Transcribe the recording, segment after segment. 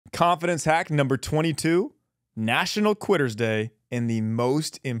Confidence hack number 22, National Quitters Day, and the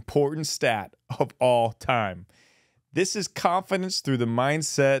most important stat of all time. This is confidence through the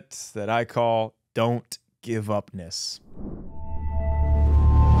mindset that I call don't give upness.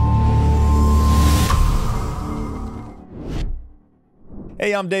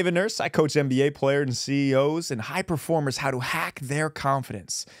 Hey, I'm David Nurse. I coach NBA players and CEOs and high performers how to hack their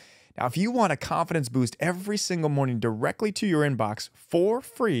confidence. Now, if you want a confidence boost every single morning directly to your inbox for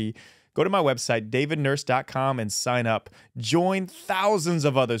free, go to my website, davidnurse.com, and sign up. Join thousands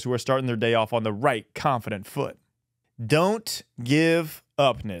of others who are starting their day off on the right, confident foot. Don't give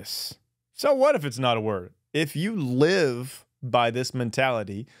upness. So what if it's not a word? If you live by this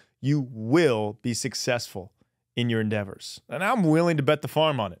mentality, you will be successful in your endeavors. And I'm willing to bet the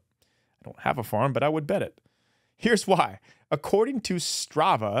farm on it. I don't have a farm, but I would bet it. Here's why. According to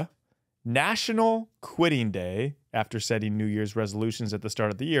Strava, National Quitting Day, after setting New Year's resolutions at the start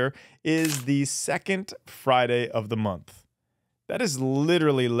of the year, is the second Friday of the month. That is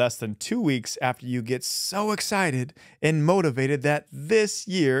literally less than 2 weeks after you get so excited and motivated that this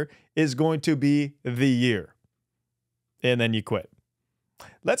year is going to be the year. And then you quit.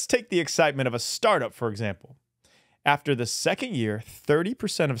 Let's take the excitement of a startup, for example. After the second year,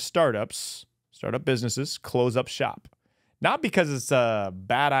 30% of startup businesses close up shop. Not because it's a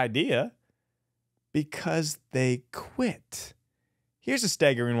bad idea, because they quit. Here's a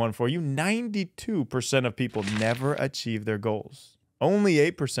staggering one for you. 92% of people never achieve their goals. Only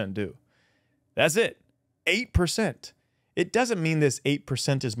 8% do. That's it. 8%. It doesn't mean this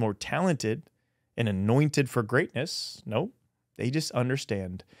 8% is more talented and anointed for greatness. No, they just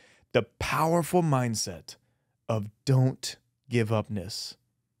understand the powerful mindset of don't give upness.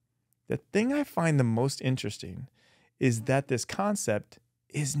 The thing I find the most interesting is that this concept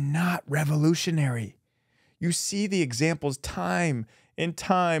is not revolutionary. You see the examples time and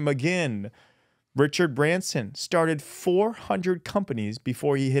time again. Richard Branson started 400 companies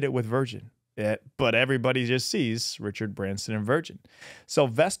before he hit it with Virgin. But everybody just sees Richard Branson and Virgin.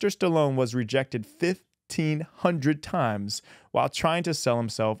 Sylvester Stallone was rejected 1,500 times while trying to sell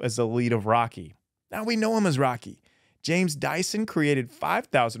himself as the lead of Rocky. Now we know him as Rocky. James Dyson created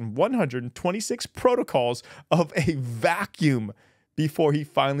 5,126 protocols of a vacuum before he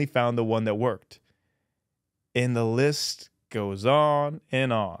finally found the one that worked. And the list goes on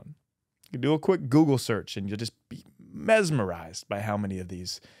and on. You can do a quick Google search and you'll just be mesmerized by how many of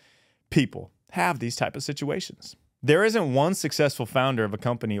these people have these type of situations. There isn't one successful founder of a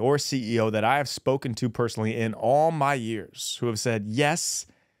company or CEO that I have spoken to personally in all my years who have said, yes,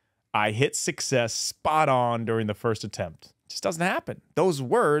 I hit success spot on during the first attempt. It just doesn't happen. Those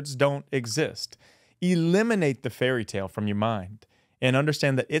words don't exist. Eliminate the fairy tale from your mind and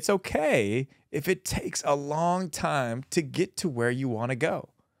understand that it's okay if it takes a long time to get to where you want to go.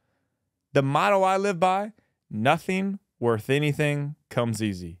 The motto I live by, nothing worth anything comes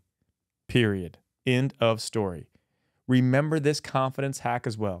easy. Period. End of story. Remember this confidence hack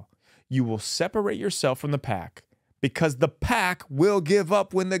as well. You will separate yourself from the pack because the pack will give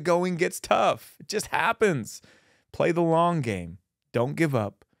up when the going gets tough. It just happens. Play the long game. Don't give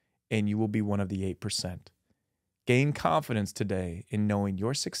up, and you will be one of the 8%. Gain confidence today in knowing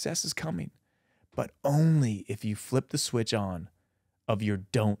your success is coming, but only if you flip the switch on of your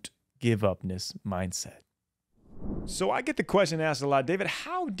don't give upness mindset. So I get the question asked a lot, David,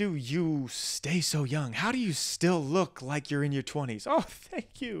 how do you stay so young? How do you still look like you're in your 20s? Oh,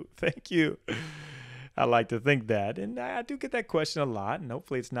 thank you. Thank you. I like to think that. And I do get that question a lot. And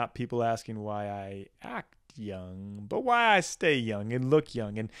hopefully it's not people asking why I act young, but why I stay young and look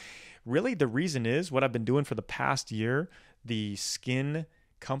young. And really the reason is what I've been doing for the past year. The skin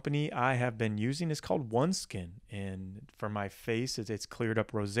company I have been using is called OneSkin. And for my face, it's cleared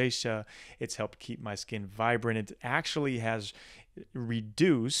up rosacea. It's helped keep my skin vibrant. It actually has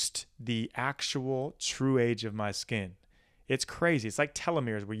reduced the actual true age of my skin. It's crazy. It's like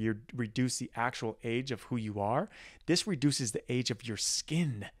telomeres where you reduce the actual age of who you are. This reduces the age of your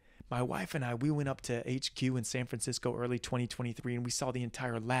skin. My wife and I, we went up to HQ in San Francisco early 2023, and we saw the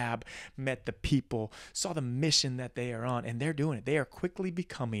entire lab, met the people, saw the mission that they are on, and they're doing it. They are quickly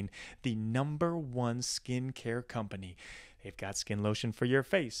becoming the #1 skincare company. They've got skin lotion for your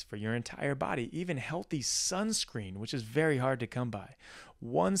face, for your entire body, even healthy sunscreen, which is very hard to come by.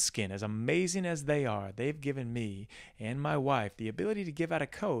 OneSkin, as amazing as they are, they've given me and my wife the ability to give out a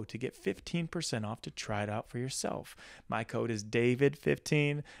code to get 15% off to try it out for yourself. My code is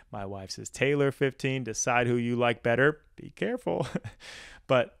David15. My wife says Taylor15. Decide who you like better. Be careful.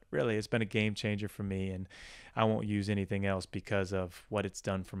 But really, it's been a game changer for me, and I won't use anything else because of what it's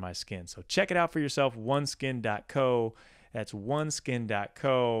done for my skin. So check it out for yourself, oneskin.co. That's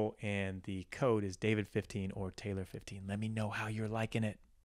oneskin.co, and the code is David15 or Taylor15. Let me know how you're liking it.